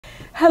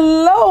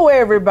Hello,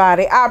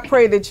 everybody. I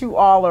pray that you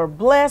all are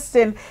blessed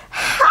and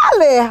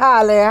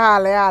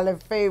highly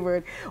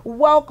favored.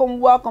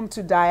 Welcome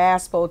to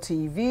Diaspo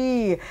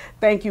TV.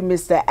 Thank you,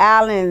 Mr.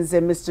 Allens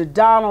and Mr.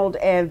 Donald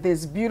and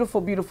this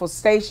beautiful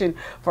station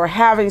for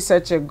having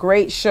such a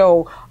great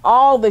show.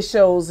 All the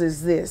shows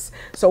is this.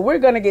 So we're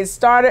going to get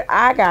started.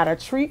 I got a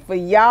treat for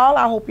y'all.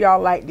 I hope y'all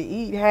like to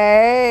eat.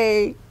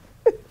 Hey.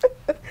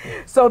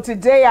 So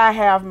today I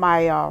have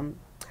my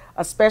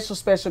a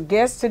special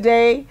guest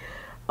today.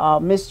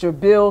 Mr.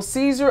 Bill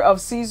Caesar of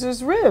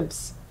Caesar's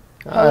Ribs.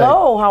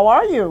 Hello, how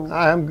are you?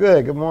 Hi, I'm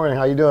good. Good morning.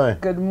 How you doing?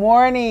 Good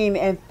morning,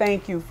 and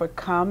thank you for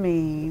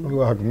coming. You're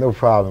welcome. No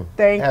problem.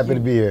 Happy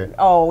to be here.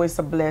 Oh, it's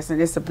a blessing.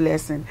 It's a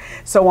blessing.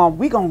 So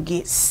we're going to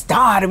get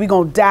started. We're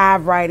going to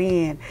dive right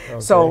in.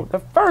 Okay. So the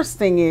first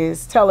thing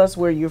is, tell us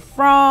where you're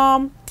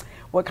from,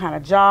 what kind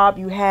of job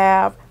you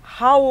have.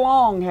 How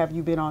long have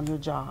you been on your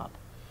job?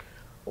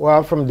 Well,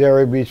 I'm from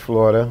Delray Beach,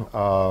 Florida.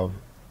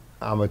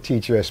 I'm a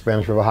teacher at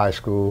Spanish River High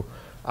School.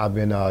 I've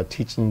been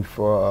teaching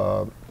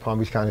for Palm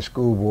Beach County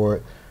School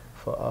Board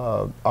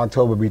for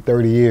October be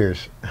 30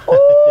 years.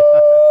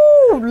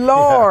 Ooh,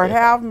 Lord,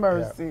 have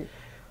mercy.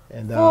 Yeah.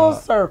 And, full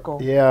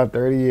circle. Yeah,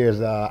 30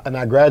 years. And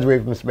I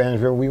graduated from Spanish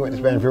River. We went to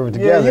Spanish River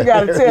together. Yeah, you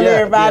got to tell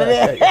everybody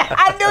that.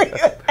 I knew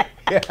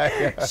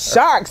you.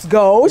 Sharks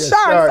go. Yeah,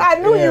 Sharks. I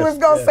knew you was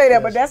going to say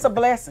that, but that's a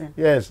blessing.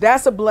 Yes.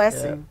 That's a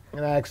blessing. Yeah.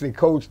 And I actually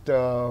coached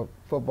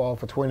football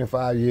for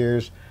 25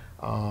 years.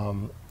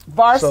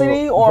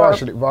 Varsity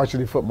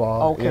varsity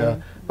football. Okay.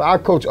 Yeah, but I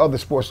coach other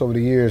sports over the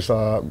years,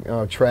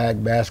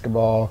 track,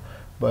 basketball,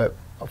 but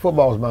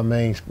football is my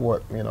main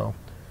sport.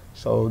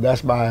 So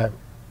that's my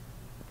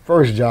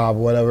first job,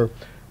 or whatever.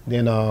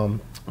 Then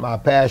my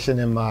passion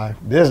and my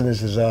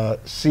business is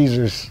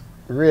Caesar's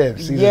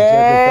Ribs.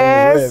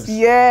 Caesar's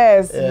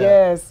Yes.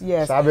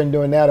 So I've been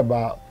doing that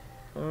about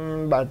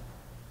 20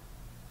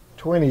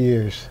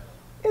 years.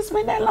 It's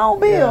been that long,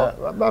 Bill? Yeah,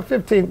 about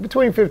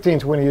between 15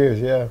 and 20 years,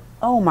 yeah.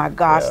 Oh my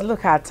gosh,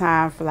 look how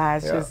time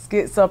flies, just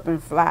gets up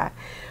and fly.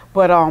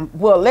 But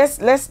well, let's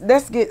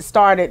get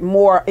started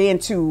more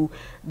into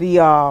the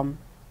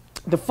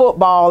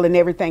football and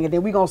everything, and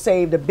then we're gonna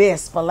save the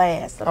best for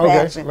last. The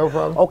passion. No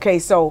problem. Okay,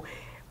 so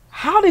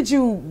how did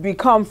you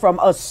become from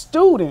a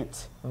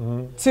student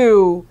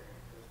to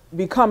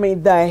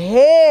becoming the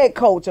head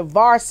coach of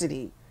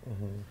varsity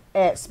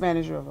at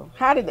Spanish River?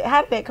 How did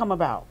that come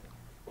about?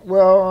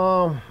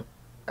 Well,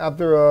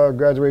 after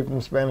graduating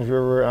from Spanish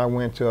River, I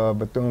went to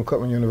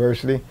Bethune-Cookman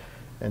University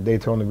in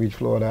Daytona Beach,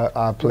 Florida.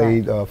 I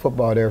played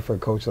football there for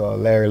Coach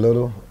Larry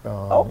Little,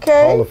 Hall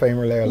of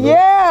Famer Larry Little.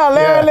 Yeah,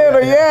 Larry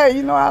Little. Yeah,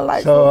 you know I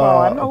like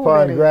football. I know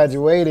upon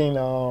graduating,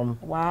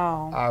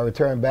 I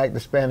returned back to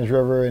Spanish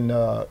River, and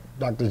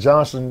Dr.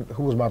 Johnson,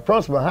 who was my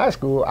principal in high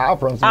school, our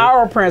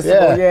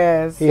principal,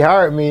 yes, he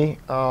hired me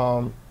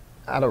right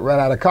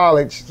out of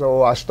college,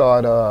 so I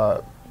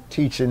started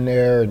teaching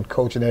there and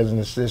coaching as an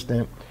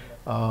assistant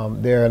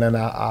there, and then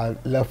I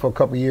left for a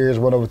couple of years,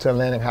 went over to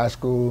Atlantic High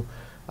School.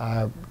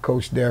 I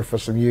coached there for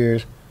some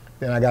years.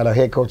 Then I got a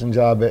head coaching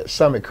job at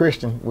Summit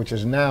Christian, which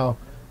is now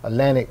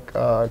Atlantic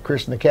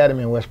Christian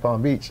Academy in West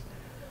Palm Beach.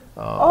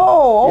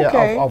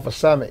 Okay. Yeah, off of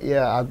Summit.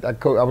 Yeah, I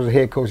was a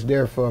head coach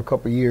there for a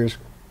couple of years.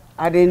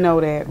 I didn't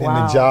know that. Then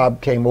the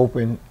job came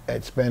open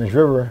at Spanish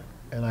River,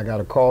 and I got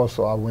a call,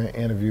 so I went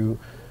interview,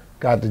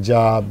 got the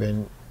job,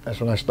 and that's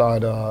when I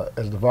started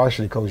as the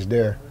varsity coach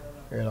there.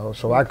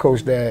 So I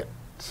coached at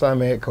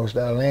Summit, coached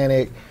at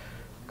Atlantic,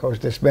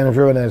 coached at Spanish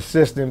River as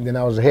assistant. Then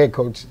I was a head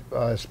coach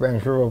at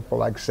Spanish River for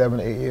like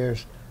 7 or 8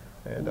 years.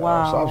 And, so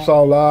I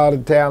saw a lot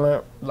of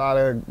talent, a lot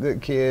of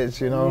good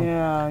kids.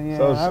 Yeah.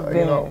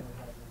 So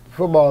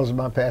football is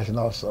my passion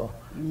also.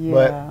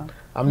 Yeah.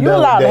 But You're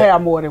allowed to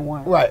have more than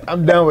one. Right.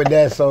 I'm done with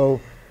that.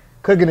 So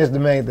cooking is the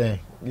main thing.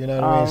 You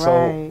know what I mean?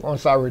 Right. So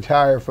once I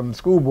retire from the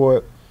school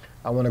board,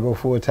 I want to go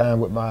full time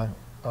with my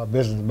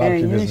business,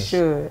 barbecue business. You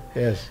should.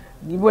 Yes.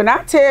 When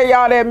I tell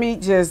y'all that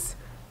meat just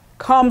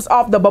comes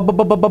off the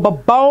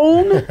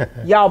bone,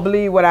 y'all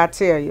believe what I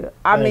tell you.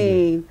 I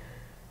mean,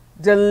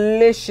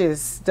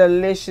 delicious.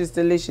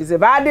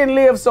 If I didn't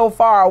live so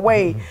far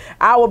away,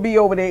 I would be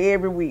over there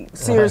every week.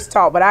 Serious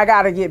talk, but I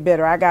got to get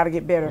better.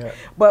 Yeah.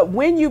 But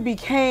when you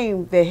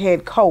became the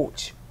head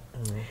coach,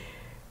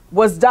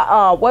 was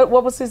what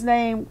was his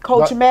name?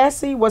 Coach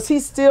Massey? Was he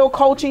still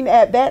coaching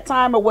at that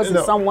time, or was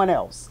it someone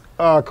else?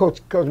 Coach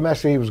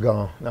Massey, he was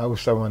gone. No, it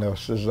was someone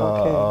else.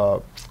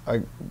 The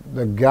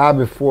guy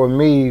before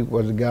me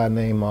was a guy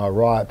named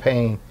Rod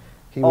Payne.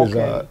 He was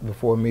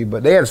before me,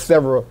 but they had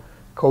several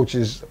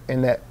coaches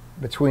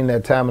between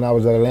that time when I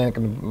was at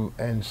Atlantic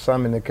and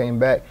Summit that came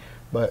back.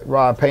 But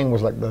Rod Payne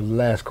was like the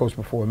last coach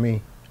before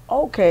me.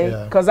 Okay,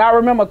 because I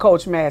remember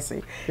Coach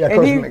Massey. Yeah,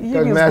 Coach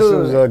Massey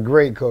was a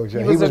great coach.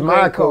 Yeah. He was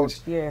my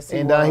coach. Yes,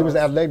 he was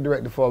the athletic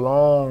director for a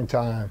long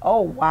time.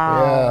 Oh,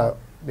 wow. Yeah.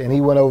 Then he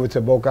went over to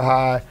Boca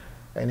High,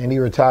 and then he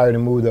retired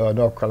and moved to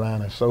North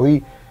Carolina. So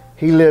he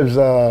lives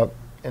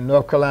in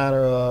North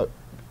Carolina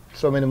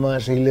so many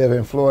months. He lives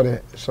in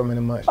Florida so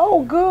many months.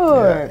 Oh,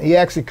 good. Yeah. He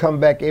actually come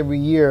back every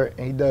year,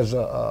 and he does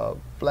a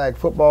flag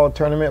football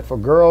tournament for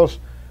girls,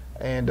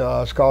 and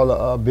it's called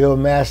a Bill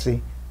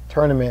Massey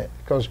tournament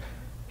because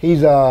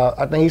he's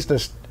I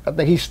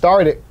think he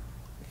started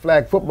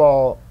flag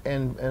football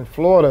in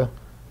Florida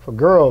for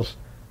girls,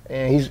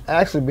 and he's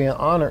actually being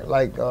honored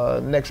like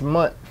next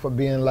month for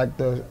being like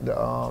the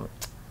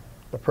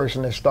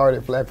person that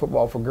started flag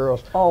football for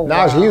girls. Oh, now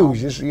wow.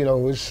 It's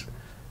huge.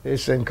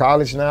 It's in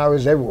college now.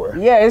 It's everywhere.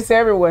 Yeah, it's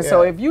everywhere. Yeah.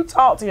 So if you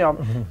talk to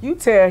him, you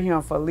tell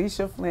him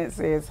Felicia Flint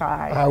says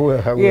hi. I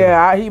will.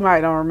 Yeah, he might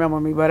not remember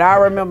me, but I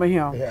remember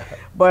him. Yeah.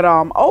 But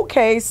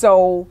okay,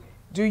 so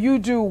do you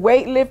do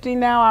weightlifting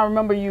now? I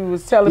remember you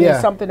was telling me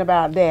something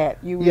about that.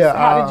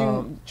 How did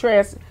you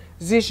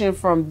transition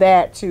from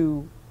that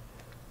to?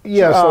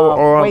 Yeah, so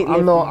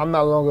weightlifting? I'm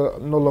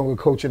no longer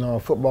coaching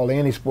football or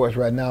any sports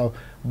right now,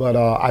 but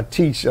I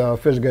teach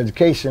physical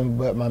education.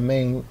 But my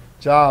main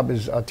job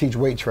is I teach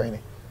weight training.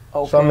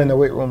 Okay. So I'm in the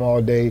weight room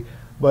all day.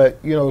 But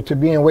you know, to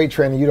be in weight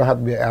training, you don't have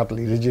to be an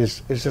athlete.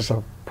 It's just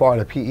a part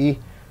of PE.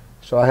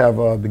 So I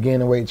have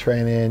beginner weight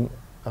training,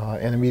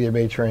 intermediate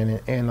weight training,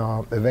 and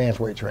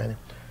advanced weight training.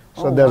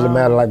 So it doesn't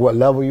matter like what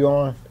level you're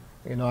on.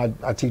 You know,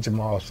 I teach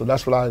them all. So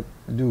that's what I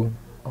do.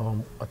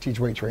 I teach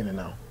weight training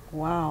now.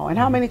 Wow. And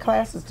how many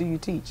classes do you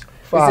teach?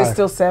 5. Is it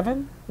still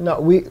 7?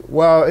 No,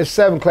 it's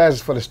 7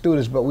 classes for the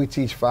students, but we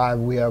teach 5.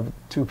 We have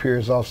 2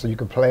 periods off so you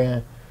can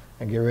plan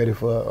and get ready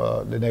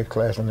for the next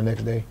class on the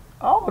next day.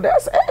 Oh,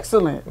 that's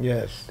excellent.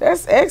 Yes.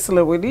 That's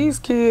excellent with these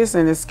kids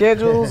and the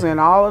schedules and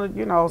all of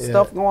the,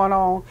 stuff going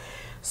on.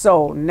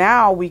 So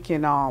now we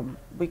can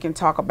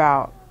talk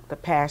about the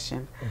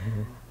passion.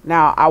 Mm-hmm.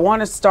 Now I want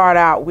to start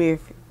out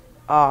with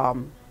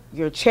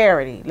your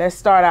charity. Let's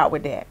start out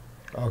with that.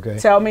 Okay.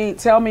 Tell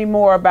me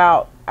more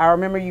about. I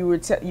remember you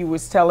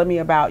was telling me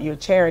about your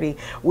charity,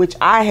 which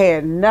I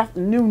had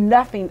knew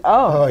nothing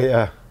of. Oh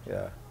yeah.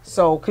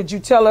 So could you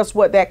tell us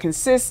what that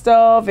consists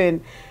of,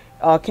 and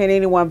can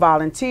anyone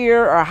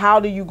volunteer, or how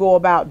do you go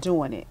about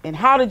doing it, and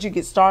how did you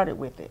get started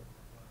with it?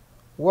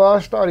 Well,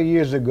 I started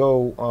years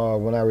ago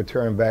when I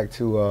returned back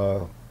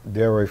to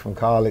Delray from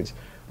college.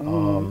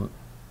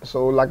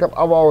 So like I've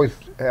always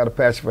had a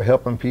passion for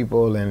helping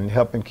people and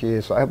helping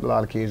kids. So I help a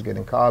lot of kids get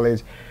in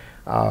college.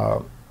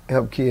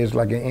 Help kids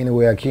like in any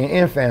way I can,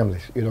 and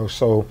families,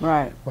 So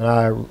when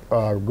I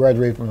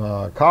graduated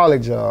from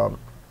college,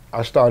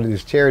 I started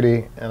this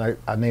charity, and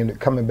I named it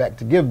Coming Back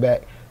to Give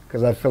Back,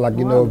 because I feel like, if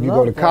you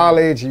go to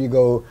college, you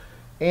go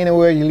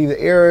anywhere, you leave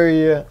the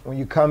area, when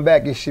you come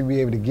back, you should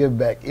be able to give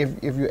back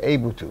if you're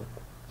able to.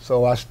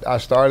 So I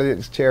started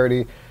this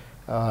charity,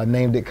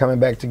 named it Coming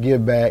Back to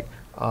Give Back.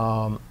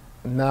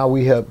 Now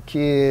we help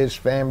kids,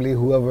 family,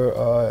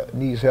 whoever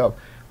needs help.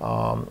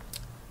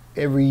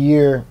 Every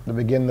year, the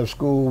beginning of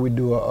school, we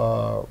do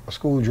a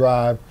school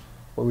drive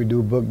where we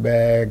do book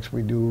bags,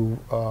 we do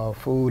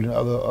food and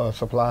other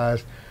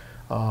supplies.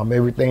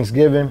 Every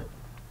Thanksgiving,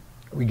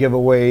 we give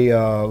away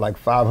like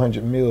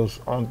 500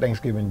 meals on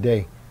Thanksgiving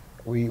Day.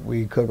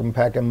 We cook them,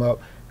 pack them up,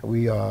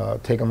 we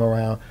take them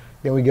around.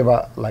 Then we give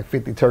out like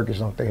 50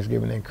 turkeys on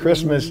Thanksgiving. And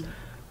Christmas,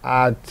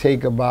 I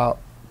take about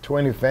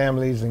 20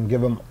 families and give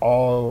them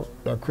all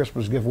a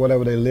Christmas gift,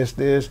 whatever their list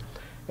is.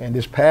 And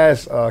this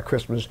past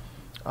Christmas,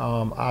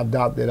 I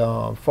adopted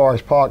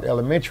Forest Park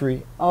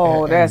Elementary.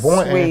 Oh, that's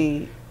Boynton,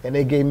 sweet. And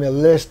they gave me a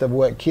list of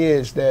what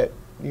kids that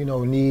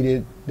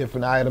needed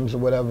different items or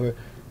whatever.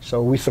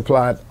 So we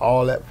supplied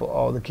all that for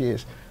all the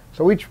kids.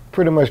 So we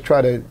pretty much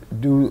try to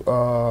do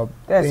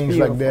things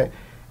like that.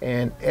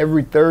 And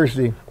every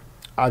Thursday,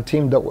 I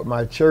teamed up with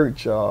my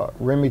church,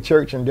 Remy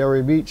Church in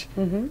Delray Beach.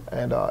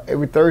 And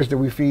every Thursday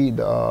we feed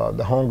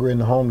the hungry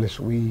and the homeless.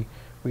 We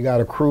got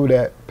a crew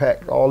that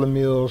pack all the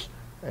meals.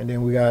 And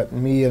then we got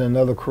me and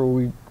another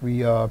crew. We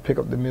pick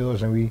up the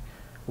meals and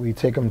we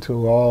take them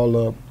to all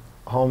the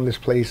homeless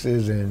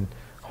places and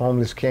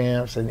homeless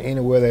camps and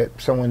anywhere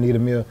that someone need a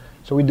meal.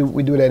 So we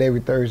do that every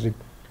Thursday.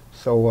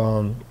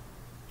 So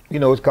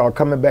it's called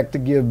Coming Back to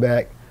Give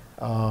Back.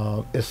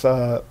 It's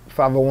a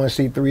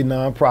 501c3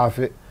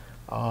 nonprofit.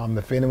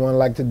 If anyone would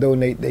like to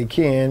donate, they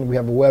can. We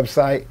have a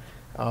website,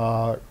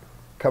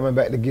 Coming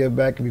Back to Give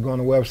Back. If you go on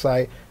the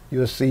website,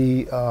 you'll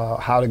see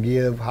how to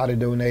give, how to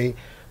donate.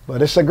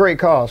 But it's a great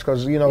cause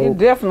because, it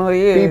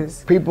definitely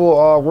is.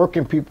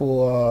 Working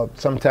people,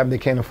 sometimes they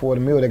can't afford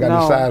a meal. They got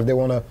to decide if they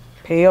want to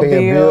pay a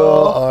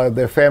bill or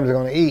their family's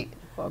going to eat.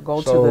 Or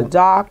go to the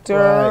doctor.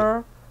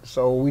 Right.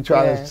 So we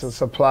try to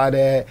supply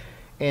that.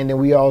 And then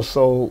we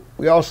also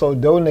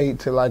donate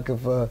to, like,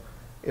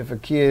 if a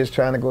kid's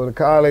trying to go to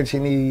college, he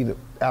need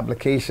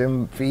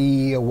application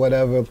fee or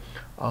whatever,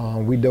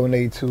 we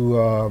donate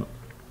to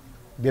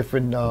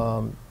different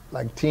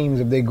like teams.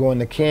 If they go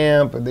into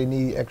camp, if they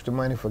need extra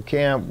money for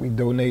camp, we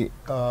donate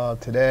to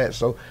that.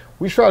 So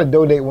we try to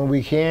donate when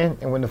we can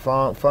and when the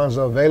funds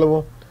are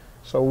available.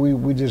 So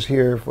we just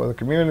here for the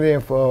community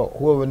and for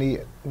whoever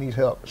needs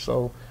help.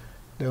 So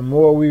the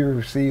more we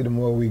receive, the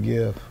more we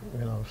give.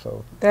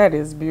 So that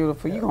is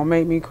beautiful. You're gonna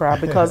make me cry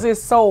because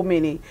there's so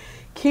many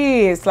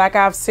kids. Like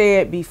I've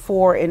said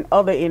before in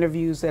other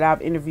interviews that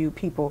I've interviewed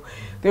people,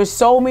 there's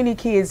so many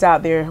kids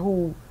out there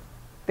who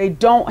they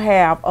don't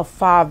have a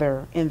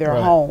father in their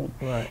home.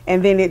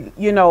 And then it,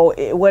 you know,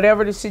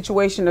 whatever the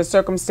situation or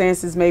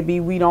circumstances may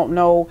be, we don't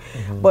know.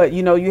 But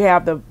you know, you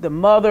have the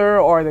mother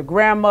or the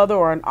grandmother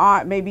or an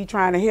aunt maybe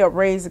trying to help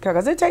raise the kids,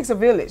 because it takes a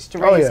village to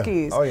raise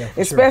kids,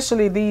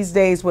 especially these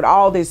days with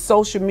all this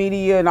social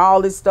media and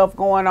all this stuff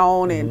going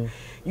on. And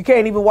you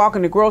can't even walk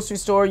in the grocery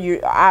store.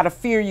 You're out of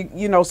fear.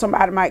 You know,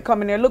 somebody might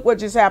come in there. Look what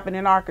just happened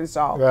in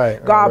Arkansas.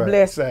 God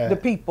bless the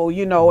people,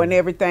 you know, and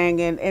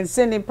everything. And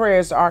sending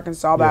prayers to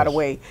Arkansas, by the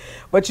way.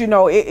 But, you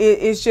know,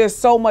 it's just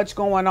so much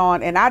going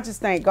on. And I just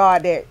thank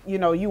God that, you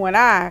know, you and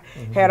I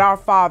had our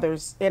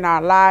fathers in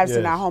our lives,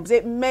 in our homes.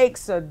 It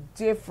makes a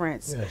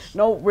difference.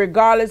 No,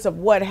 regardless of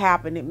what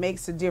happened, it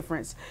makes a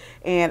difference.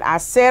 And I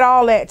said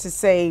all that to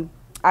say,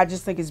 I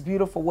just think it's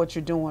beautiful what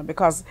you're doing,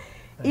 because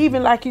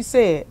even like you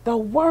said, the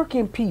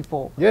working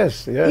people.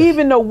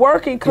 Even the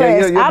working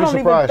class. I don't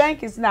even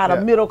think it's not a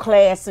middle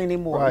class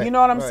anymore. You know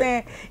what I'm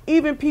saying?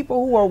 Even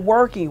people who are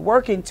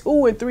working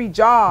 2 and 3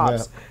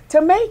 jobs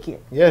to make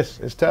it.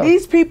 It's tough.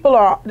 These people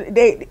are,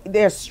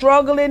 they're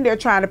struggling. They're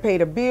trying to pay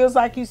the bills,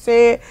 like you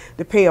said,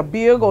 to pay a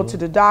bill, go to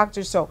the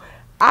doctor. So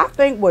I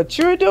think what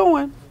you're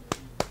doing.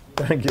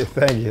 Thank you,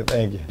 thank you,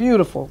 thank you.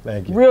 Beautiful.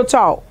 Thank you. Real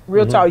talk,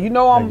 real talk. You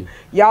know,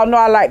 y'all know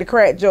I like to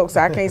crack jokes.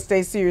 So I can't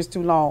stay serious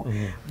too long.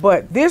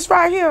 But this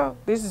right here,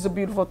 this is a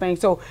beautiful thing.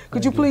 So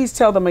could you please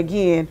tell them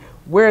again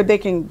where they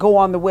can go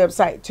on the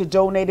website to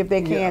donate if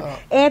they can,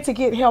 and to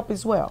get help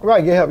as well?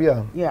 Get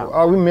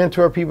help, we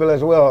mentor people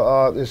as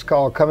well. It's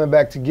called Coming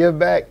Back to Give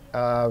Back.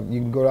 You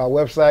can go to our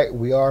website.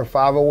 We are a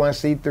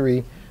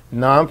 501c3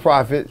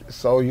 nonprofit,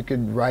 so you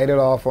can write it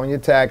off on your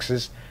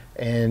taxes.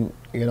 And,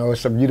 you know,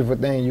 it's a beautiful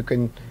thing. You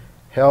can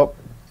help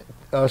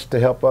us to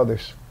help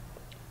others.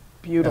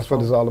 Beautiful. That's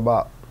what it's all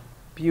about.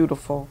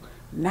 Beautiful.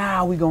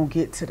 Now we're going to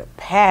get to the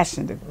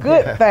passion, the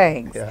good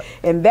things.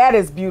 And that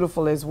is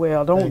beautiful as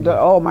well.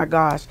 Oh my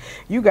gosh.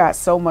 You got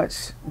so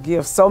much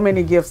gifts, so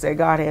many gifts that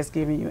God has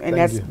given you. And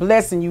that's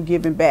blessing you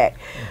giving back.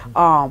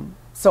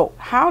 So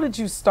how did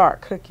you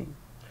start cooking?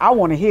 I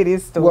want to hear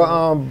this story.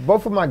 Well,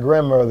 both of my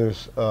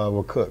grandmothers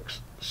were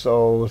cooks.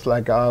 So it's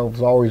like I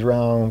was always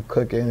around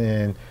cooking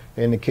and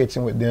in the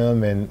kitchen with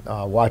them and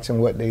watching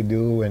what they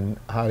do and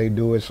how they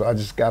do it. So I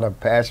just got a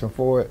passion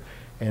for it.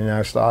 And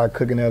I started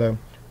cooking at an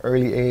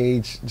early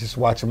age, just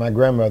watching my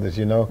grandmothers,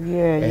 you know.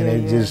 And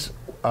it just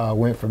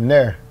went from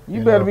there.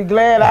 You better be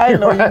glad I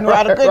didn't know you knew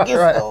how to cook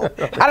your school.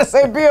 How to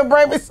say, Bill,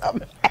 bring me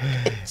something.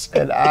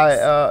 And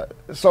I,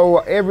 so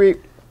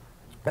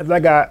as I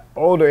got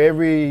older,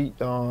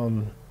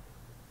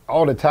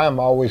 all the time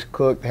I always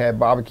cooked, had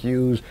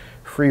barbecues,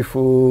 free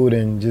food,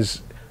 and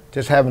just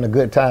having a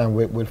good time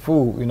with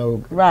food, you know,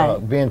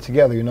 being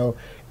together, you know.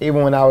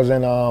 Even when I was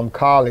in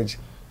college,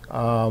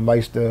 I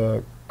used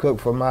to cook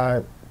for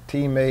my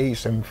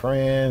teammates and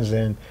friends,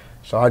 and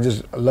so I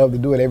just love to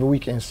do it every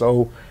weekend.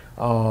 So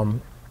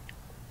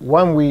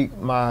one week,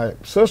 my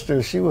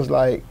sister, she was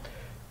like,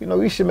 you know,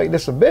 you should make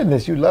this a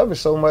business. You love it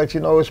so much,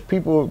 you know, it's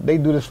people, they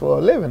do this for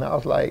a living. I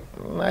was like,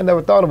 I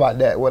never thought about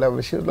that,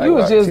 whatever. She was like, you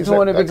was just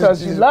doing it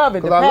because you love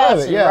it, the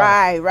passion.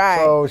 Right.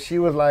 So she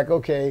was like,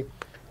 okay.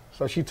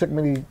 So she took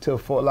me to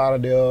Fort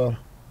Lauderdale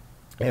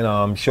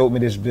and showed me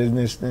this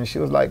business. And she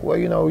was like, well,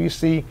 you know, you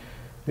see,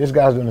 this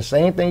guy's doing the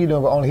same thing you're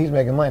doing, but only he's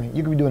making money.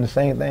 You could be doing the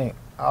same thing.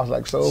 I was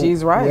like, so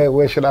she's right.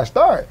 Where should I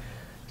start?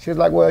 She was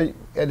like, well,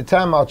 at the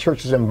time our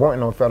church was in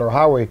Boynton on Federal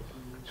Highway.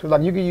 She was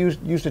like, you can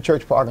use the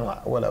church parking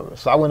lot or whatever.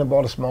 So I went and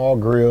bought a small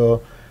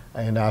grill,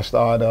 and I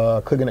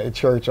started cooking at the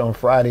church on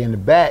Friday in the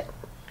back.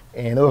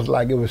 And it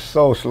was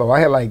so slow.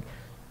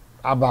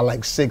 I bought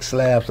like 6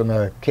 slabs and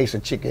a case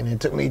of chicken.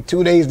 It took me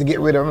 2 days to get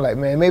rid of them. I'm like,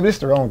 man, maybe this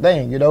is the wrong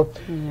thing, you know?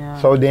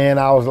 So then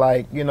I was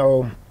like, you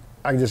know,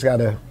 I just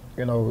gotta,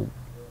 you know,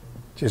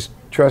 just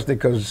trust it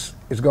because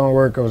it's gonna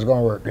work or it's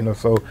gonna work, you know?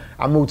 So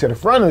I moved to the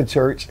front of the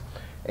church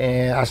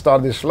and I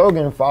started this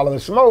slogan, follow the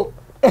smoke.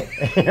 You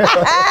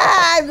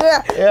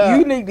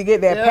need to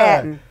get that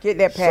patent. Get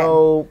that patent.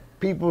 So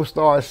people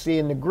start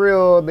seeing the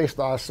grill, they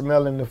start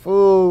smelling the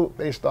food,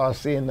 they start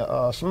seeing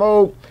the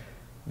smoke.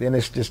 Then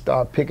it's just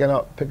start picking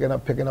up.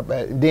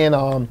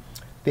 Then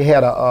they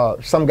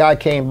had some guy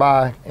came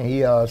by and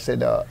he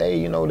said, hey,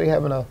 you know, they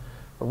having a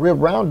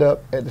rib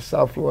roundup at the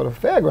South Florida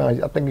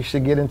Fairgrounds. I think you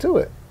should get into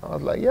it. I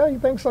was like, yeah, you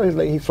think so? He's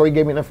like, so he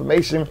gave me the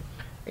information,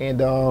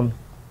 and I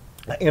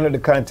entered the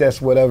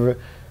contest, whatever.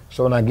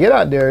 So when I get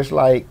out there, it's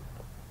like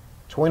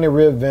 20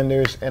 rib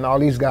vendors and all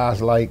these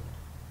guys like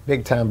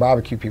big time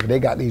barbecue people. They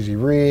got these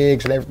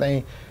rigs and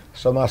everything.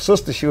 So my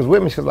sister, she was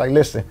with me. She was like,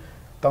 listen,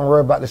 don't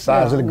worry about the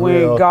size of the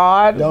grill. When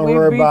God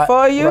will be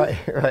for you,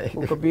 right.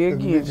 Who could be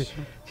against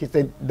you? She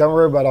said, don't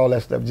worry about all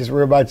that stuff. Just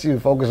worry about you.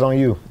 Focus on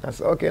you. I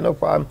said, okay, no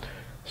problem.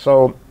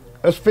 So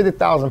there's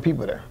 50,000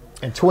 people there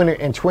and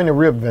 20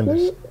 rib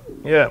vendors.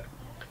 Yeah.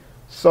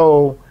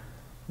 So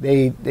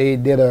they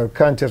did a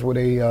contest where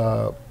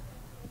they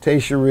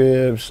taste your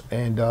ribs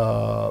and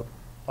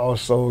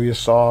also your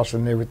sauce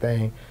and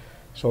everything.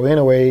 So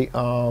anyway,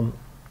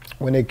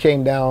 when it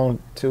came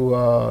down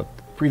to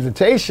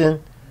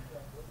presentation,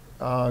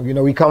 you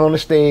know, we come on the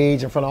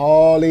stage in front of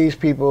all these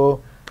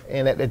people,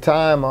 And at the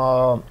time,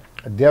 one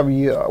of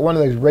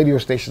those radio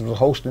stations was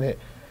hosting it.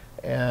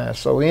 And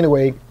so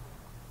anyway,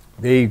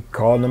 they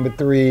called number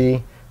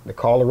 3, they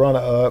called the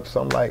runner-up.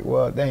 So I'm like,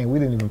 well, dang, we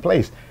didn't even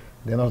place.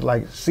 Then I was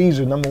like,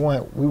 Caesar, number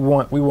 1.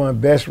 We won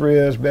best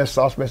ribs, best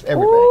sauce, best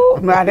everything. Ooh,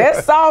 now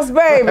that sauce,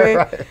 baby.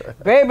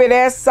 Right. Baby,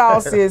 that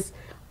sauce is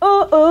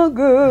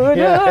good.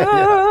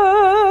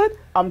 Yeah.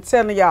 I'm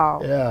telling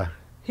y'all. Yeah.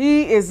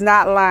 He is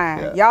not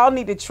lying. Yeah. Y'all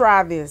need to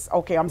try this.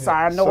 Okay, I'm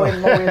sorry. I know any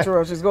more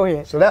interruptions. Go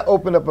ahead. So that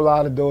opened up a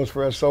lot of doors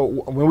for us.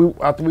 So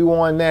after we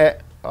won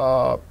that,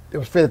 it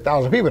was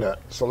 50,000 people there.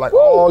 So like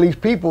all these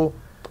people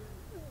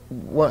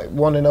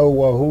want to know,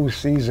 well, who's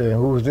Caesar and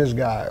who's this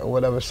guy or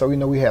whatever. So,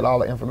 we had all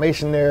the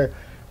information there.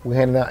 We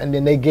handed out, and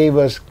then they gave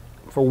us,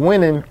 for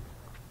winning,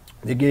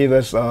 they gave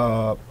us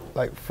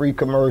like free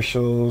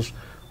commercials,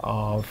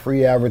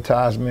 free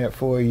advertisement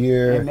for a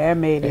year. And that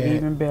made it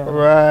even better.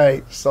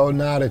 Right. So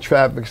now the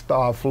traffic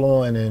started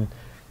flowing, and,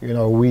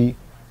 we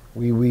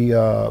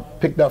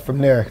picked up from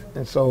there.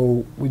 And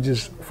so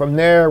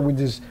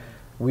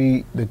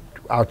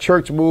our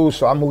church moved,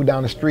 so I moved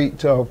down the street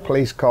to a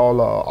place called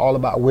All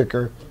About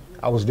Wicker.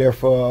 I was there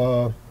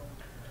for a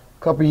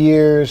couple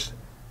years,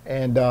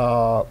 and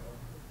I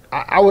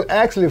was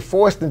actually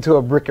forced into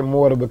a brick and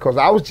mortar because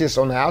I was just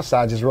on the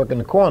outside, just working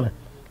the corner.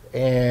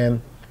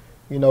 And,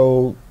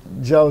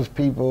 jealous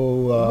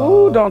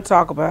people don't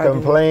talk about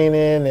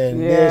complaining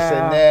and this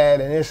and that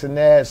and this and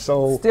that.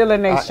 So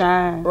stealing their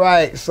shine.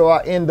 Right. So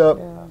I end up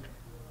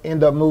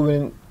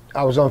moving.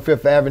 I was on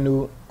 5th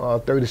Avenue,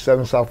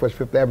 37 Southwest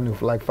 5th Avenue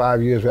for like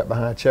 5 years, right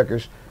behind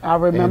Checkers. I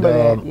remember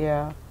that,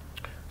 yeah.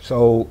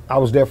 So I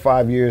was there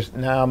 5 years.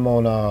 Now I'm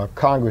on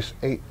Congress.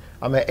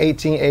 I'm at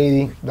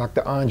 1880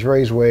 Dr.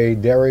 Andre's Way,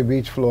 Delray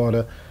Beach,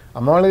 Florida.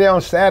 I'm only there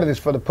on Saturdays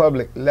for the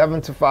public,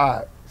 11 to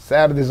 5,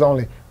 Saturdays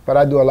only. But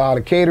I do a lot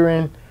of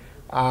catering.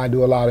 I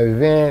do a lot of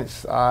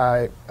events.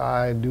 I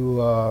do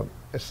a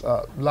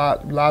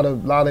lot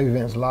of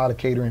events, a lot of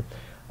catering.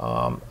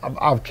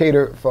 I've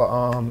catered for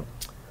a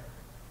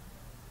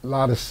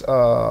lot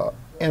of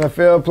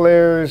NFL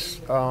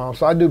players.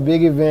 So I do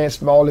big events,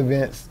 small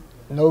events.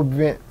 No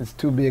event is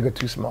too big or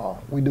too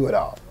small. We do it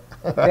all.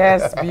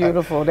 That's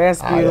beautiful.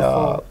 That's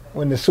beautiful.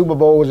 When the Super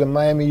Bowl was in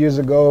Miami years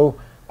ago,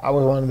 I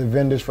was one of the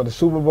vendors for the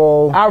Super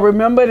Bowl. I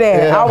remember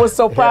that. Yeah. I was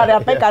so proud.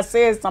 I think I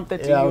said something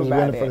to you about that. I was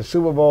vendor for the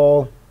Super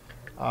Bowl.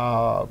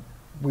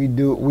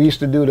 We used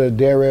to do the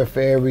Delray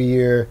Fair every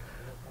year.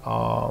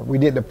 We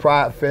did the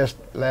Pride Fest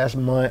last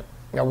month.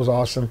 That was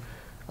awesome.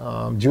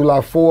 July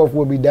 4th,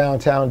 we'll be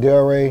downtown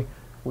Delray.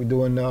 We're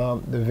doing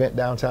the event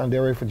downtown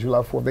Delray for July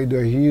 4th. They do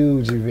a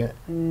huge event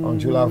on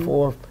July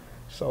 4th.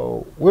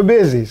 So we're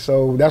busy.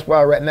 So that's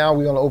why right now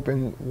we're going to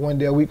open one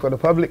day a week for the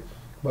public,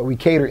 but we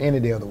cater any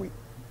day of the week.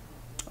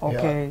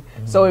 Okay.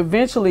 Yeah. So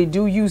eventually,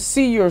 do you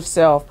see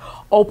yourself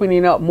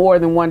opening up more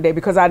than one day?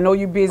 Because I know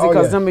you're busy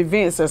because them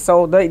events are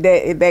so,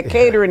 that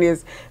catering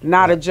is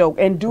not a joke.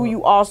 And do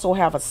you also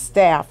have a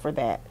staff for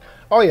that?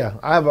 Oh, yeah.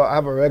 I have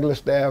a regular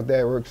staff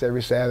that works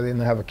every Saturday,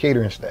 and I have a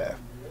catering staff.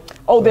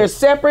 Oh, so they're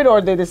separate,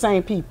 or they're the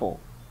same people?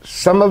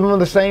 Some of them are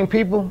the same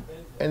people,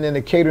 and then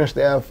the catering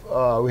staff,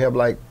 we have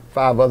like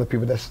 5 other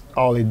people. That's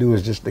all they do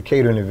is just the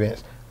catering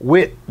events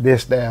with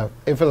this staff.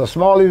 If it's a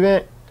small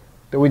event,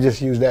 then we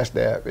just use that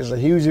staff. If it's a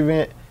huge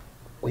event,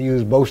 we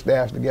use both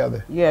staffs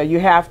together. Yeah, you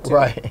have to.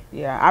 Right.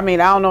 Yeah, I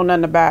mean, I don't know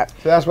nothing about.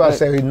 So that's why I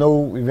say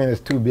no event is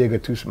too big or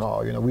too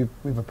small. We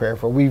prepare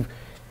for.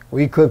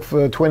 We cook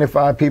for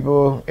 25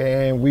 people,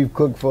 and we've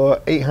cooked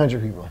for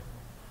 800 people.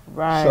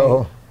 Right.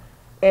 So.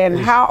 And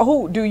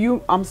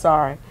I'm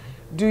sorry,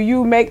 do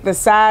you make the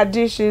side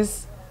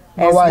dishes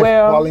My as wife,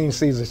 well? Pauline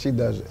Caesar, she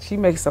does it. She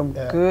makes some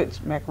good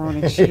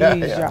macaroni and cheese,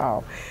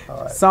 y'all.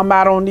 Right. Some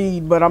I don't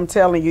need, but I'm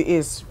telling you,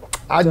 it's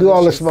I do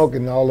all the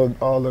smoking, all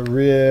the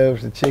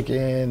ribs, the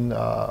chicken,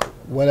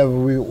 whatever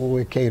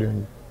we're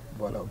catering.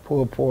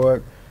 Pulled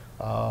pork,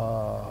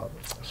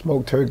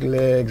 smoked turkey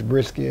legs,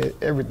 brisket,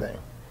 everything.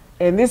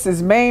 And this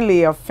is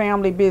mainly a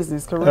family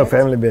business, correct? A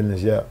family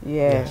business, yeah.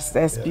 Yes,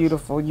 that's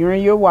beautiful. You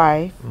and your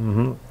wife.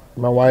 Mm-hmm.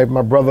 My wife,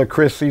 my brother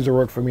Chris Caesar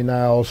work for me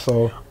now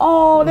also.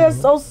 Oh,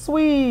 that's so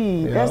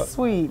sweet. Yeah. That's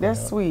sweet.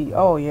 That's sweet.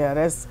 Oh yeah,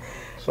 that's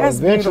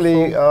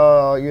eventually,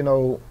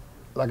 beautiful.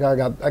 Like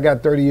I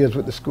got 30 years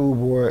with the school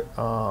board.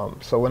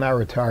 So when I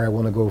retire, I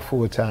want to go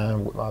full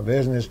time with my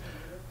business.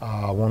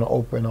 I want to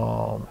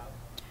open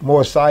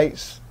more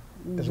sites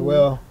as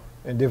well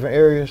in different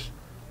areas.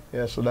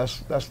 Yeah, so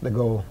that's the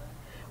goal.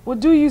 Well,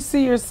 do you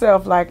see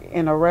yourself like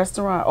in a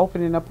restaurant,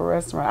 opening up a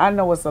restaurant? I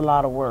know it's a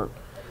lot of work.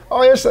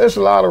 Oh, it's a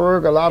lot of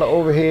work, a lot of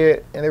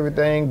overhead and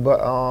everything,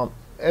 but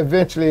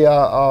eventually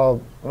I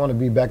want to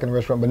be back in the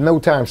restaurant, but no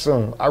time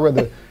soon. I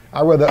rather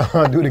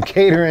do the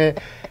catering,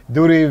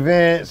 do the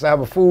events. I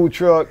have a food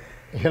truck,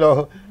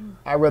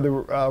 I rather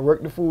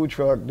work the food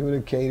truck, do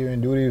the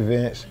catering, do the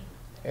events,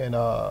 and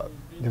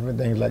different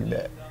things like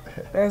that.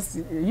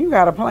 You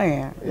got a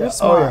plan. You're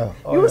smart.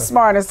 You were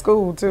smart in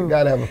school too. You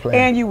gotta have a plan.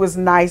 And you was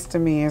nice to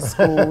me in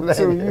school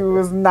too. You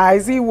was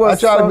nice. He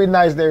was. I try to be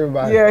nice to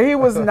everybody. Yeah, he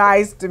was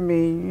nice to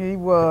me. He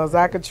was.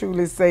 I could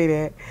truly say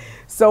that.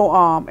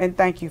 So, and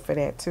thank you for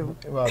that too.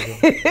 You're welcome.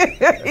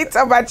 He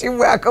talking about you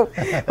welcome,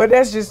 but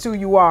that's just who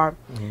you are.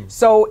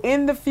 So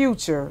in the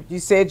future, you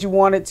said you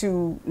wanted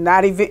to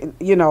not even,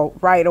 you know,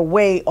 right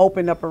away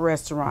open up a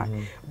restaurant.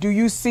 Do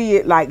you see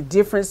it like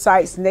different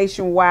sites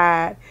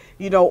nationwide,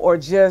 you know, or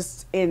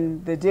just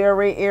in the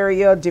Delray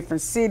area,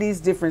 different cities,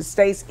 different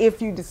states,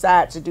 if you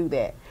decide to do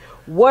that?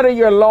 What are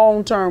your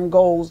long-term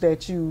goals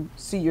that you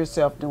see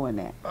yourself doing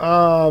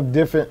that?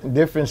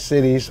 Different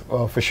cities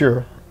for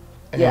sure,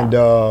 and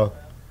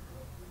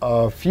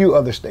a few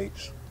other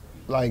states,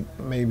 like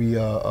maybe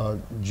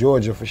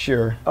Georgia for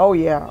sure. Oh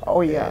yeah,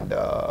 oh yeah.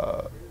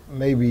 And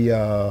maybe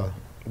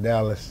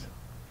Dallas.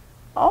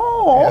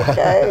 Oh,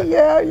 okay,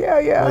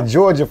 yeah. But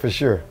Georgia for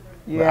sure.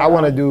 Yeah. But I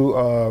want to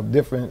do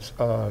different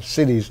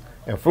cities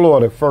in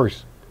Florida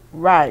first.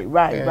 Right,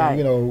 And,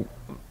 you know,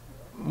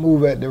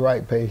 move at the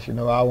right pace. You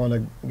know, I want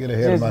to get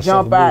ahead of just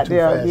myself. jump out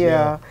there, fast.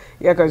 yeah,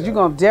 because you're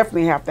gonna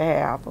definitely have to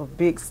have a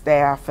big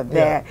staff for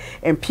that,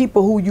 and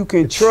people who you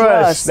can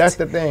trust. That's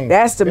the thing.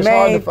 That's the it's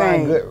main hard to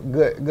thing.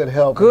 Find good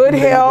help. Good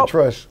help,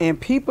 trust, and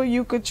people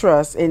you could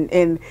trust.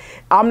 And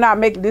I'm not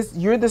making this.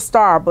 You're the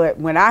star, but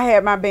when I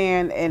had my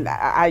band, and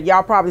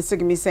y'all probably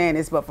sick of me saying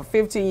this, but for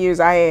 15 years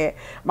I had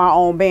my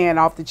own band,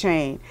 Off the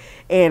Chain.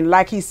 And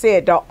like he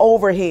said, the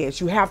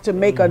overheads, you have to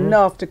make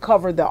enough to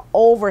cover the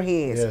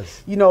overheads.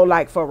 Yes. You know,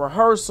 like for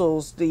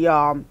rehearsals,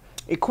 the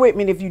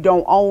equipment if you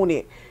don't own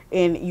it,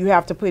 and you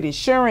have to put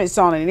insurance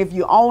on it. And if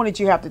you own it,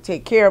 you have to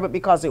take care of it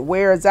because it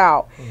wears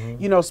out,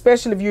 you know,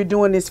 especially if you're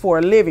doing this for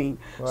a living.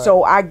 Right.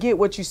 So I get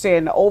what you're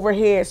saying, the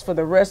overheads for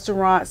the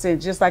restaurants,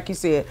 and just like you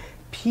said,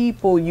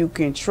 people you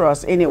can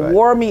trust. And it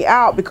wore me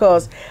out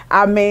because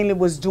I mainly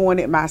was doing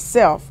it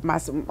myself, my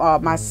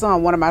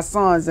son, one of my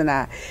sons and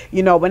I,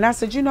 you know, but I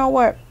said, you know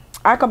what,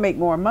 I can make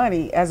more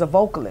money as a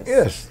vocalist.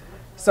 Yes.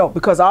 So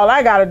because all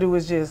I got to do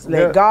is just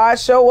let God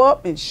show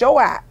up and show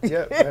out.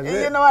 Yep, that's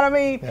it. You know what I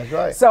mean? That's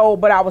right. So,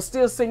 but I was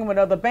still singing with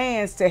other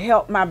bands to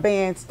help my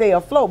band stay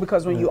afloat,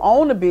 because when you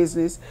own a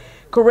business,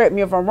 correct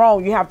me if I'm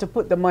wrong, you have to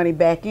put the money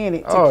back in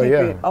it to keep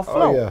it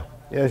afloat. Oh yeah.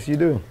 Yes, you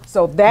do.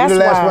 So that's you're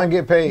the last why one to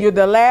get paid. You're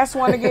the last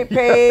one to get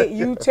paid.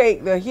 You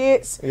take the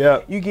hits.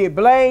 Yeah. You get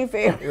blamed for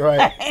everything.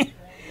 Right.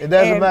 It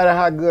doesn't matter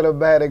how good or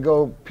bad it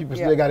go. People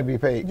still got to be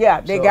paid. Yeah,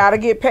 they got to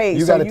get paid.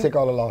 You got to take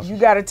all the losses. You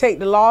got to take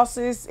the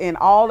losses and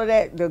all of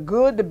that, the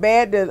good, the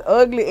bad, the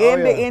ugly,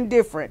 and the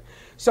indifferent.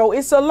 So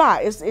it's a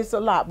lot. It's a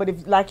lot. But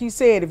if, like you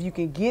said, if you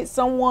can get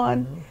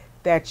someone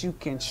that you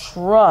can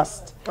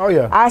trust. Oh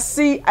yeah. I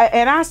see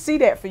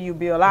that for you,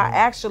 Bill.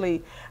 I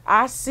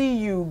see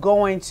you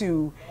going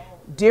to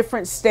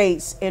different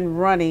states and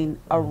running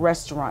a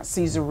restaurant,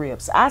 Caesar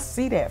Ribs. I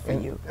see that for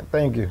you.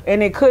 Thank you.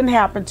 And it couldn't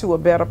happen to a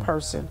better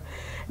person.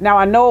 Now,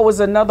 I know it was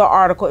another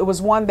article. It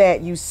was one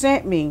that you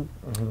sent me.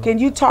 Can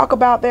you talk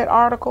about that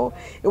article?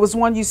 It was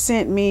one you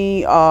sent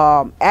me.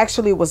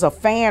 Actually, it was a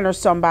fan or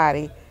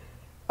somebody.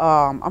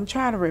 I'm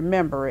trying to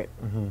remember it.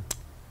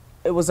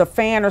 It was a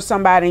fan or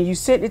somebody, and you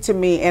sent it to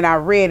me, and I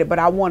read it, but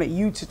I wanted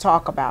you to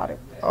talk about it.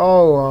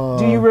 Oh.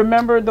 Do you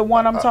remember the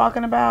one I'm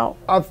talking about?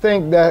 I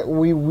think that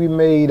we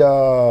made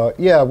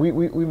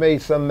we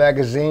made some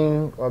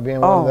magazine being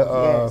one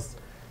of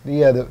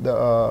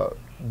the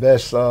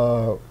best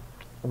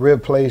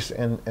rib place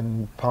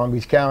in Palm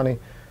Beach County,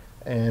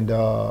 and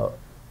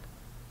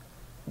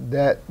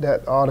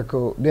that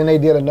article. Then they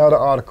did another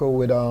article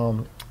with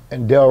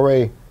in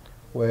Delray,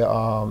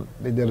 where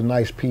they did a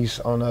nice piece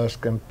on us,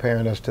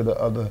 comparing us to the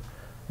other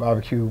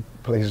barbecue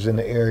places in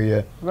the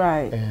area.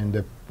 Right.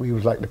 And we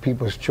was like the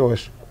people's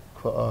choice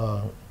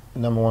for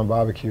 #1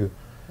 barbecue.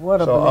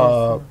 What a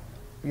blessing.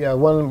 Yeah,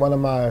 one of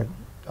my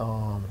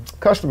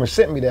customers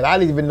sent me that. I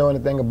didn't even know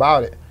anything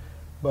about it.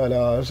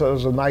 But so it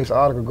was a nice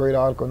article, great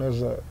article, and it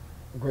was a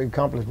great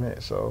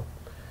accomplishment. So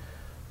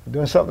you're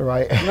doing something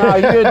right. No,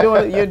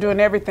 you're doing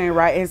everything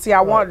right. And see,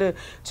 I wanted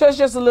to touch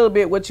just a little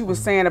bit what you were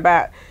saying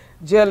about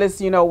jealous,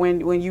 you know,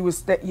 when you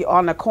was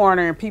on the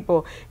corner and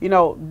people, you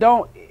know,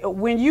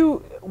 when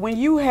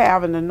you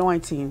have an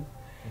anointing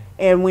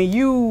and when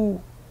you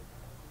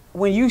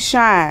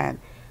shine,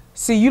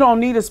 see, you don't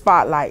need a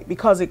spotlight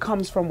because it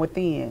comes from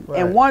within.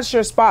 Right. And once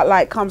your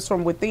spotlight comes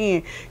from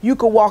within, you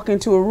could walk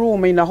into a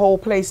room and the whole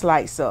place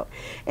lights up.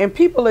 And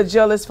people are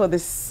jealous for the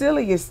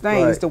silliest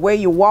things, right. The way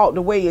you walk,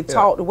 the way you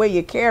talk, the way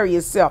you carry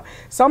yourself.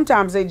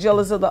 Sometimes they're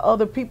jealous of the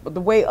other people,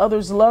 the way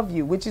others love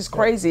you, which is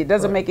crazy. It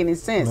doesn't make any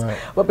sense. Right.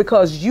 But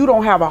because you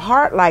don't have a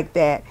heart like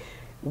that,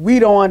 we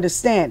don't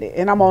understand it.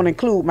 And I'm going to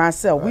include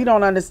myself. Right. We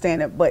don't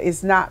understand it, but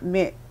it's not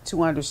meant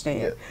to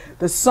understand. Yeah.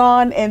 The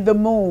sun and the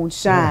moon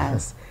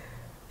shines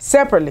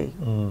separately,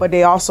 but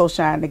they also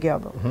shine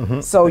together.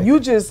 So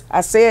I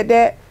said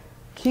that,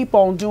 keep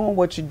on doing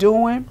what you're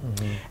doing,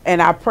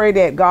 and I pray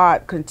that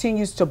God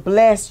continues to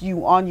bless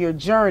you on your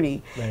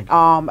journey.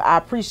 I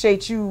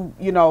appreciate you,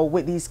 you know,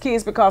 with these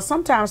kids, because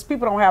sometimes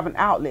people don't have an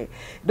outlet.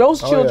 Those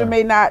children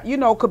may not, you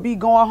know, could be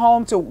going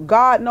home to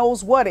God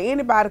knows what, or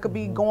anybody could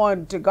be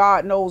going to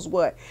God knows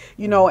what,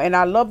 you know, and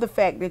I love the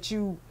fact that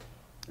you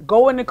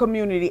go in the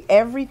community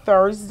every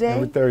Thursday.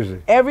 Every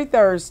Thursday. Every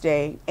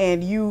Thursday,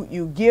 and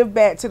you give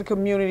back to the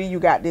community. You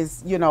got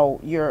this, you know,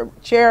 your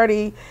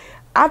charity.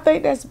 I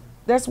think that's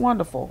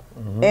wonderful.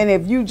 And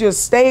if you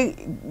just stay,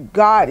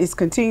 God is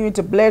continuing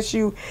to bless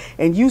you,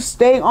 and you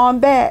stay on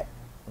that,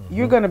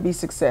 you're going to be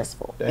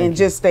successful. And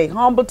just stay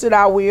humble to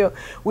thy will,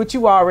 which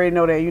you already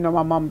know that. You know,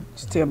 my mom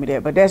just tell me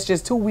that, but that's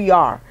just who we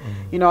are.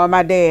 You know, and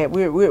my dad,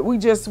 we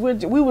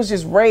was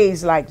just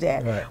raised like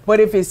that. Right.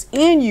 But if it's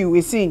in you,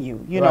 it's in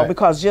you, you know,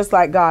 because just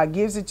like God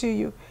gives it to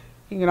you,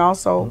 he can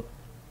also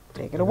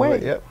take it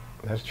away. Yep,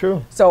 that's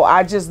true. So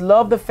I just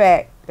love the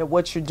fact that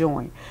what you're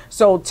doing.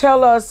 So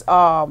tell us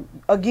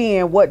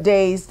again what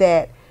days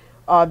that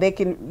they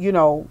can, you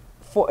know,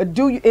 and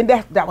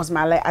that was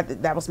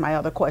my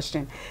other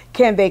question.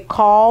 Can they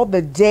call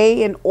the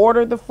day and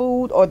order the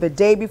food, or the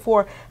day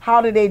before? How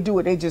do they do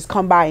it? They just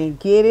come by and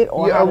get it,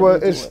 or yeah,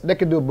 well, they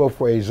can do it both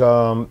ways.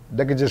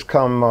 They could just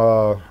come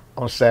on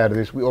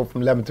Saturdays. We open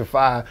from 11 to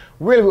 5.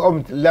 Really, we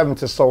open 11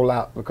 to sold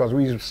out, because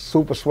we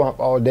super swamped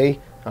all day.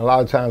 A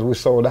lot of times we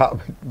sold out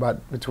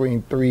about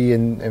between 3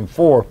 and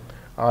 4.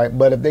 All right,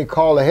 but if they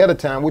call ahead of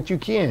time, which you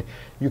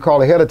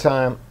call ahead of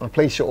time and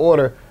place your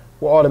order,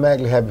 we'll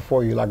automatically have it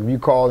for you. Like if you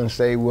call and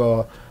say,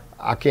 well,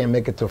 I can't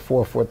make it to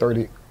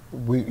 4:30,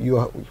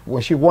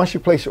 once you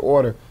place your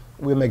order,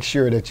 we'll make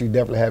sure that you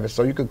definitely have it.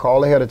 So you could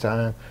call ahead of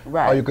time,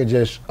 or you could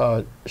just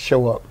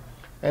show up.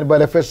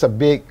 But if it's a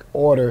big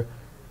order,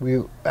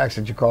 we ask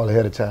that you call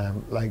ahead of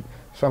time. Like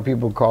some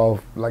people call,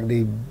 like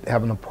they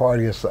having a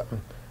party or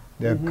something,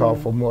 they'll call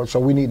for more.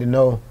 So we need to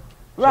know.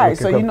 Right,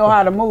 so you know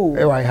how to move.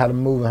 Right, how to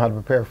move and how to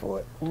prepare for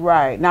it.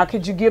 Right. Now,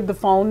 could you give the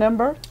phone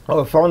number? Oh,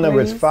 the phone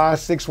number is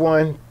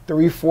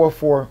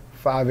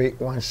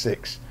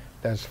 561-344-5816.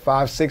 That's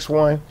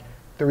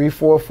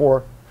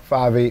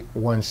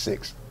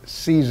 561-344-5816.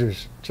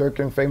 Caesar's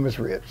Jerkin Famous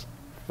Ribs.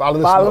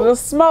 Follow the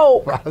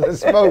smoke. Follow the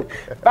smoke.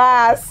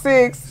 5,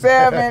 6,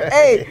 7,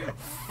 8.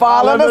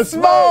 Follow the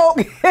smoke.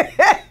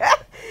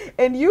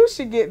 And you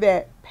should get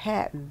that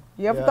patent.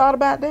 You ever thought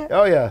about that?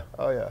 Oh, yeah.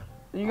 Oh, yeah.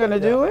 You gonna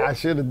do it? I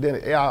should have done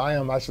it. Yeah, I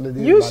am. I should have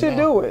done it. You should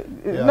do it.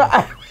 Yeah. No,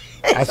 I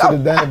should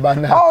have done it by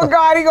now. Oh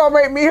God, he gonna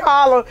make me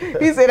holler.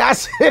 He said I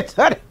should have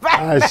done it by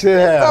now. I should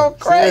have. So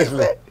crazy.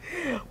 Seriously.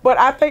 But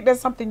I think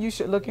that's something you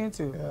should look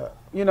into. Yeah.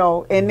 You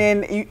know, and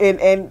then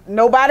and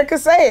nobody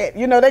could say it.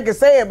 You know, they can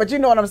say it, but you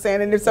know what I'm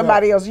saying. And if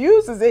somebody else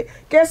uses it,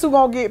 guess who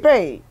gonna get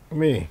paid?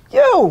 Me.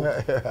 You.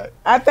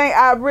 I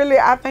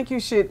think you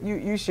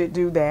should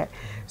do that.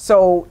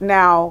 So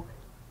now,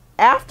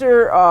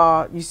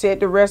 after you said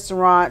the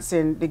restaurants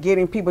and the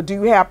getting people, do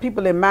you have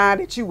people in mind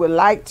that you would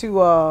like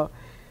to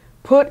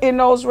put in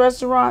those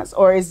restaurants,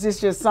 or is this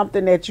just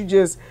something that you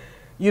just,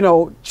 you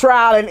know,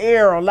 trial and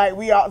error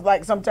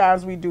like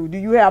sometimes we do? Do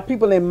you have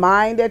people in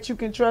mind that you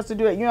can trust to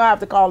do it? You don't have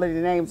to call any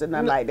names or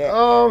nothing like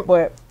that.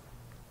 But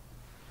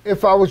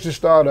if I was to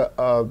start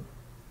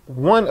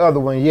one other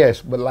one,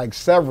 yes, but like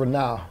several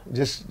now,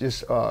 just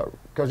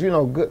because you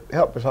know, good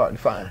help is hard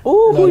to find.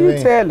 Ooh, who you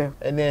telling?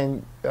 And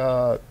then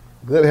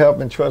good help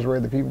and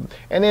trustworthy people.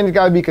 And then it's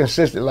got to be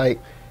consistent. Like,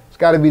 it's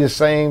got to be the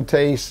same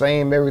taste,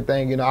 same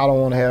everything. You know, I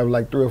don't want to have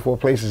like 3 or 4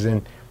 places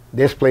in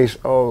this place.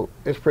 Oh,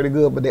 it's pretty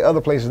good, but the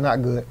other place is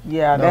not good.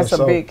 Yeah, that's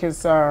a big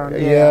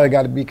concern. Yeah, it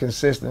got to be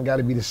consistent. Got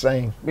to be the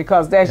same.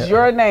 Because that's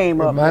your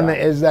name up there.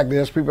 Exactly.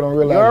 That's people don't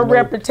realize. Your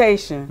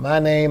reputation. My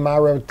name, my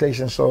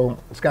reputation. So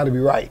it's got to be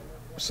right.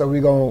 So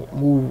we're going to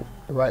move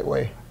the right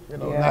way. You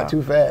know, not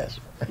too fast.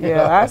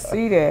 Yeah, I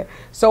see that.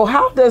 So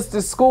how does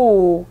the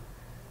school...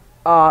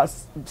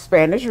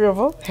 Spanish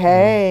River,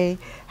 hey,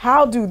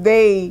 how do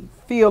they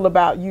feel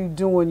about you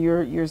doing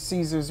your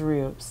Caesar's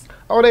ribs?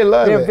 Oh, they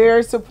love it. They're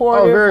very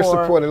supportive. Oh, very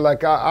supportive.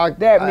 Like I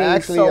means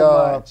actually,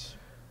 so much.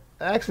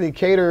 I actually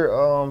cater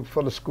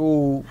for the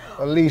school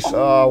at least 1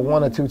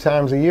 or 2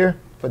 times a year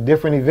for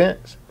different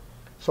events.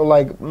 So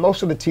like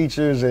most of the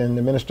teachers and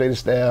administrative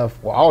staff,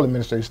 well, all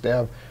administrative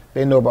staff,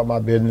 they know about my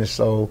business,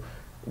 so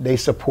they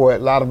support.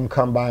 A lot of them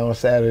come by on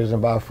Saturdays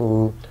and buy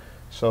food.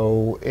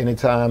 So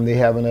anytime they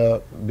having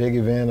a big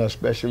event, a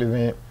special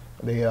event,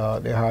 they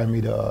hire me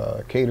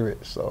to cater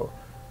it. So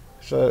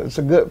it's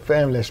a good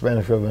family at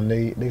Spanish River, and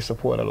they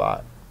support a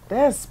lot.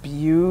 That's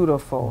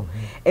beautiful.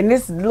 And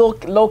this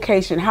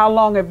location, how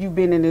long have you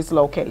been in this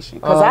location?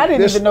 Because I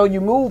didn't even know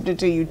you moved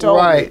until you told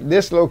me. Right,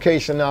 this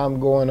location now I'm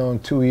going on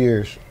 2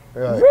 years.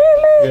 Right.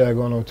 Really? Yeah,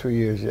 going on 2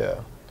 years,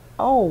 yeah.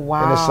 Oh,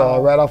 wow. And it's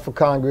right off of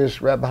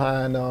Congress, right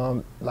behind,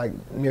 like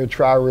near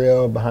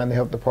Tri-Rail, behind the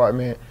health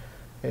department.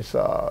 It's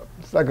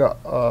like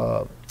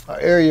a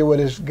area where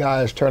this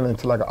guy is turning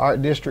into like an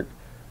art district.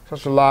 So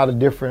it's a lot of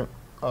different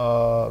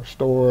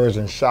stores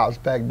and shops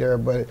back there,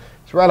 but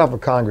it's right off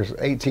of Congress,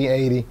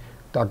 1880,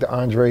 Dr.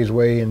 Andre's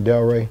Way in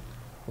Delray,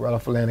 right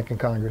off Atlantic and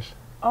Congress.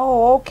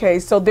 Oh, okay.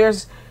 So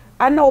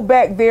I know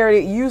back there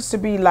it used to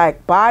be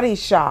like body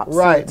shops,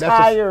 and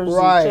tires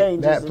and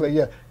changes. That place,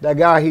 yeah. That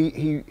guy,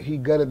 he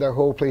gutted their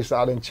whole place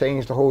out and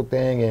changed the whole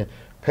thing and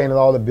painted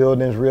all the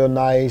buildings real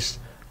nice.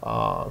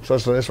 So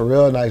it's a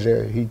real nice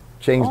area. He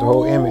changed the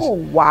whole image.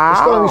 Wow. It's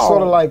going to be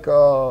sort of like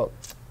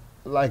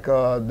like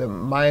the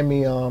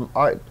Miami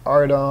art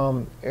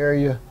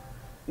area.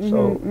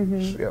 So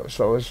yeah,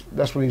 so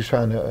that's what he's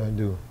trying to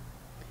do.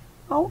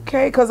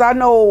 Okay, because I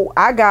know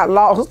I got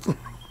lost.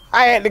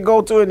 I had to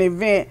go to an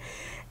event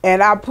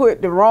and I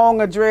put the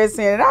wrong address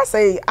in. And I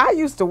say, I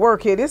used to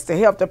work here. This is the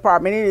health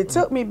department. And it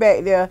took me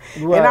back there.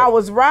 Right. And I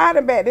was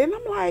riding back there. And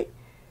I'm like,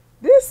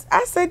 this,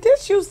 I said,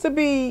 this used to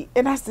be.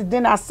 And I said,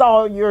 then I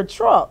saw your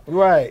truck.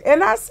 Right.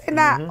 And I said,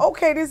 now,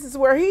 okay, this is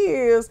where he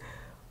is.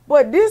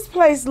 But this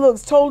place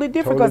looks totally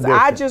different because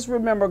I just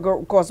remember,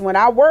 because when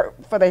I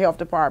worked for the health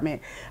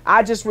department,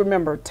 I just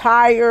remember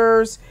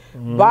tires,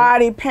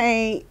 body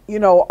paint, you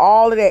know,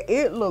 all of that.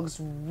 It looks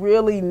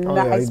really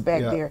nice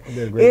back there.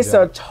 It's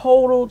a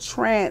total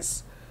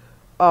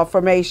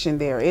transformation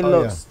there. It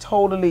looks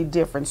totally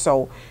different.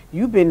 So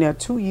you've been there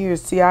 2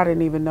 years. See, I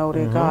didn't even know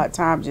that. God,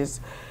 time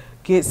just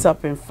gets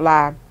up and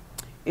fly.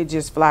 It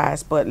just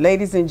flies. But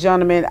ladies and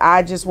gentlemen,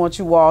 I just want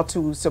you all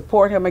to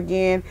support him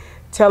again.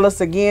 Tell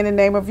us again the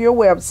name of your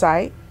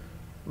website.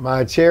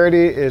 My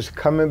charity is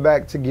Coming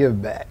Back to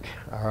Give Back.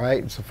 All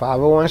right, it's a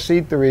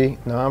 501c3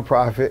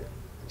 nonprofit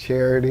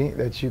charity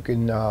that you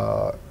can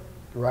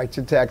write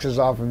your taxes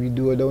off if you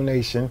do a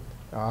donation.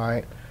 All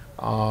right.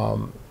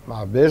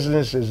 My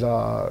business is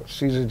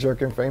Caesar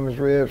Jerkin Famous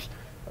Ribs,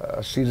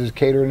 Caesar's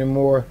Catering and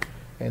More,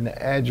 and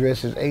the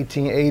address is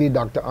 1880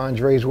 Dr.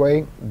 Andres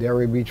Way,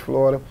 Delray Beach,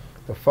 Florida.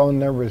 The phone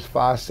number is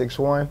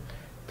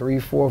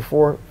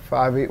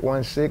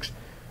 561-344-5816.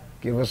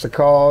 Give us a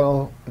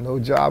call. No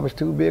job is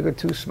too big or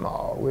too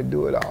small. We'll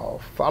do it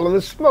all. Follow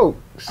the smoke.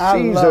 I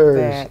love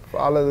that.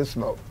 Follow the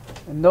smoke.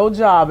 No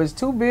job is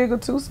too big or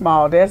too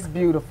small. That's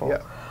beautiful.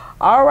 Yeah.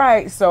 All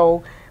right.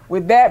 So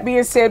with that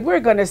being said,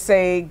 we're going to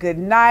say good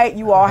night.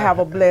 You all have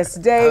a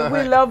blessed day.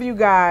 We love you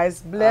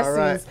guys. Blessings. All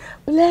right.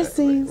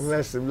 Blessings.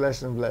 Blessing.